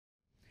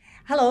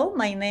Hello,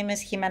 my name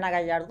is Ximena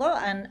Gallardo,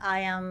 and I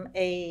am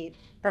a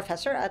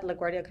professor at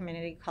LaGuardia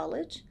Community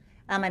College.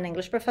 I'm an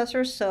English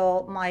professor,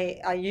 so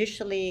I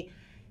usually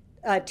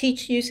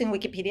teach using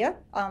Wikipedia.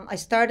 I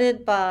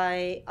started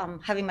by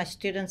having my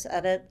students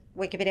edit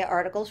Wikipedia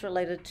articles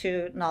related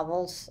to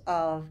novels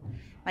of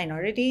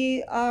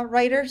minority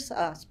writers.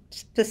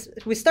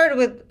 We started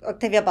with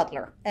Octavia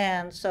Butler,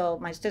 and so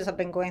my students have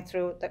been going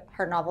through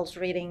her novels,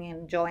 reading,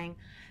 enjoying,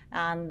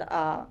 and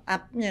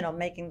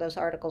making those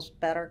articles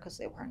better because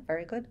they weren't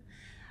very good.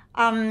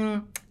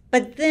 Um,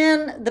 but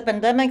then the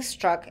pandemic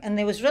struck, and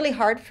it was really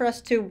hard for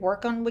us to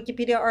work on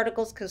Wikipedia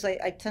articles because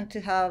I tend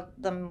to have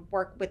them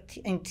work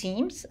in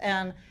teams,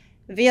 and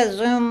via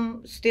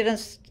Zoom,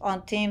 students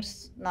on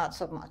Teams, not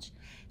so much.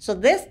 So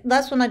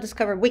that's when I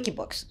discovered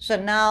Wikibooks.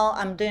 So now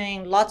I'm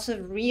doing lots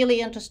of really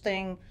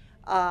interesting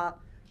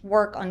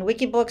work on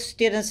Wikibooks.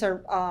 Students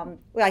are,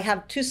 I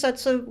have two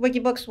sets of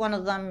Wikibooks. One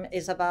of them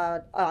is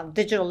about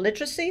digital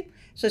literacy.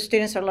 So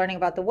students are learning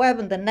about the web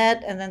and the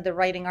net, and then they're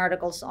writing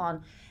articles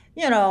on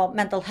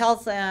mental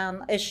health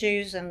and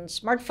issues and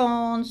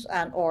smartphones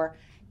or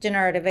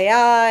generative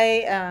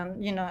AI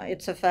and,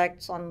 its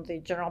effects on the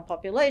general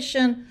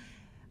population,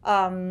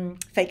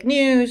 fake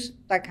news,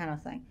 that kind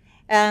of thing.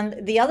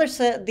 And the other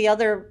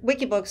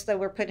Wikibooks that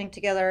we're putting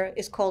together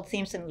is called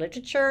Themes in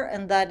Literature,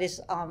 and that is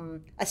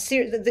a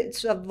series.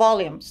 It's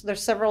volumes.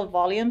 There's several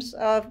volumes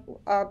of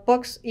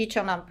books, each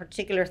on a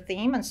particular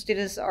theme, and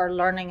students are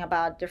learning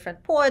about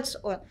different poets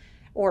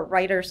or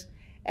writers,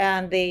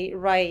 and they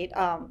write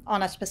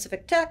on a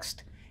specific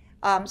text.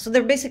 So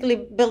they're basically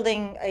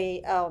building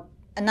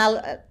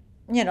analysis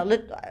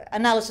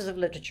of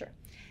literature.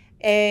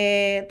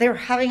 They're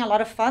having a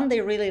lot of fun. They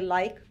really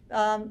like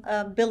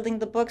building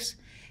the books.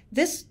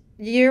 This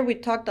year we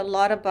talked a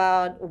lot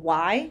about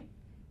why.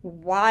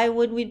 Why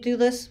would we do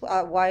this?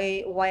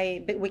 Why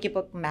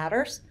Wikibook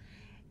matters?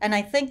 And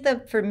I think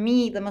that for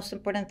me, the most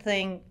important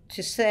thing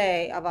to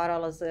say about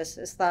all of this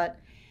is that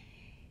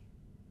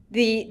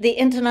the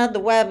internet,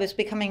 the web is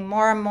becoming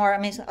more and more, I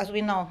mean, as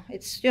we know,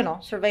 it's,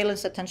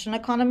 surveillance attention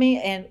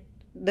economy, and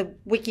the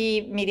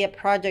Wikimedia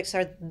projects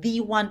are the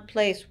one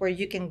place where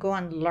you can go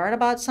and learn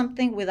about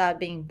something without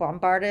being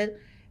bombarded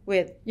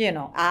with,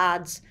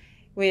 ads,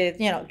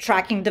 with,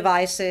 tracking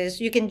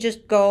devices. You can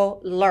just go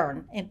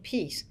learn in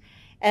peace.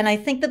 And I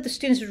think that the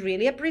students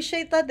really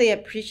appreciate that. They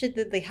appreciate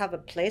that they have a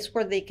place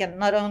where they can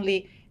not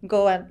only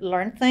go and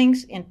learn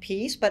things in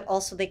peace, but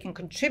also they can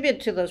contribute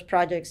to those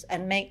projects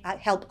and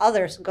help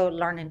others go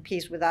learn in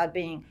peace without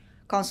being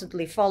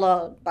constantly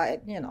followed by,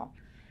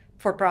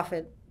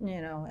 for-profit,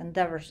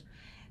 endeavors.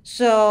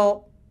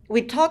 So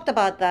we talked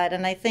about that,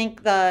 and I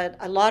think that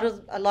a lot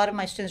of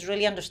my students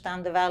really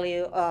understand the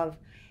value of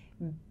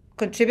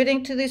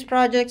contributing to these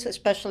projects,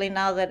 especially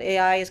now that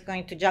AI is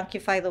going to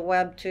junkify the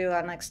web to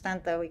an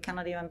extent that we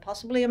cannot even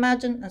possibly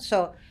imagine. And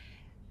so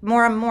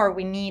more and more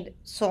we need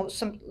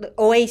some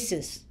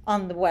oasis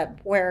on the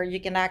web where you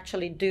can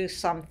actually do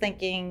some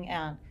thinking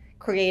and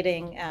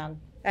creating,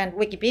 and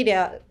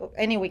Wikipedia,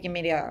 any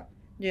Wikimedia,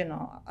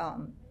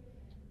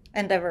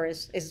 endeavor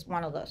is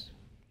one of those.